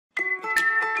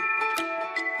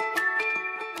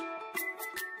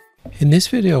In this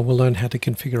video, we'll learn how to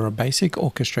configure a basic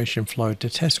orchestration flow to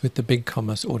test with the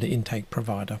BigCommerce order intake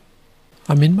provider.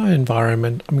 I'm in my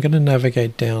environment. I'm going to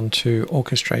navigate down to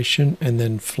orchestration and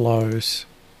then flows.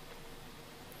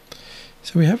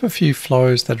 So we have a few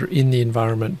flows that are in the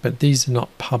environment, but these are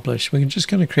not published. We're just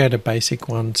going to create a basic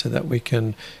one so that we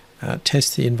can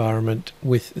test the environment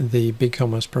with the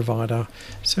BigCommerce provider.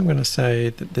 So I'm going to say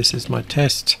that this is my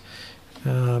test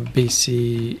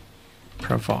BC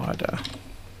provider.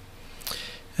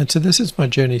 And so this is my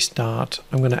journey start.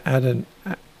 I'm going to add an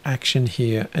action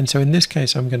here. And so in this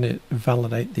case, I'm going to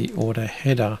validate the order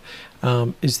header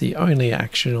is the only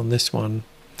action on this one.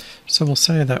 So we'll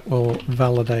say that we'll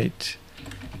validate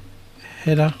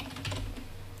header.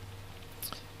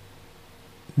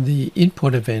 The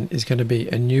input event is going to be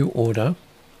a new order.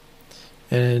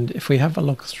 And if we have a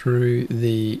look through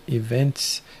the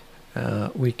events,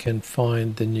 we can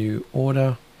find the new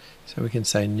order. So we can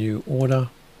say new order.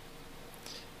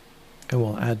 And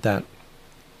we'll add that.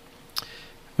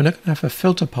 We're not going to have a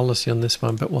filter policy on this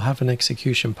one, but we'll have an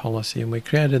execution policy, and we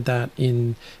created that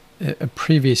in a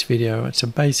previous video. It's a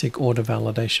basic order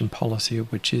validation policy,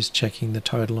 which is checking the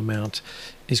total amount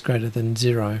is greater than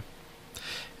 0.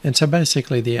 And so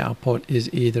basically the output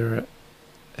is either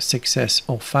a success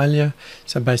or failure.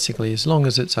 So basically, as long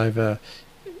as it's over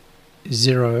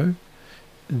 0,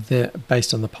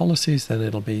 based on the policies, then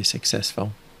it'll be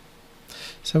successful.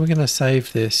 So we're going to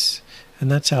save this, and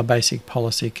that's our basic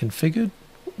policy configured.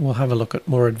 We'll have a look at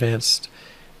more advanced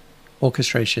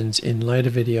orchestrations in later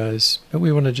videos, but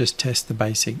we want to just test the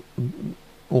basic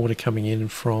order coming in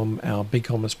from our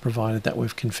BigCommerce provider that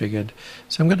we've configured.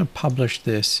 So I'm going to publish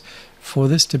this. For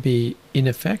this to be in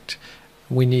effect,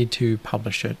 we need to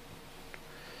publish it.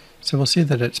 So we'll see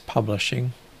that it's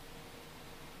publishing.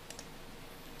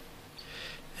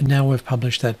 And now we've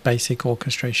published that basic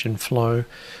orchestration flow.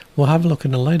 We'll have a look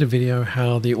in a later video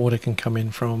how the order can come in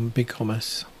from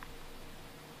BigCommerce.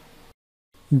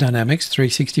 Dynamics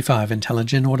 365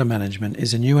 Intelligent Order Management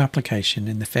is a new application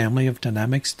in the family of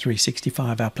Dynamics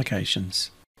 365 applications.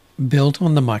 Built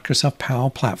on the Microsoft Power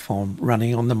Platform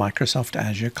running on the Microsoft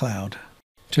Azure Cloud.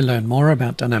 To learn more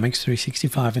about Dynamics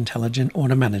 365 Intelligent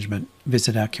Order Management,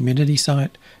 visit our community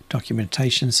site,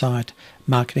 documentation site,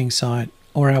 marketing site,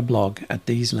 or our blog at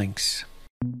these links.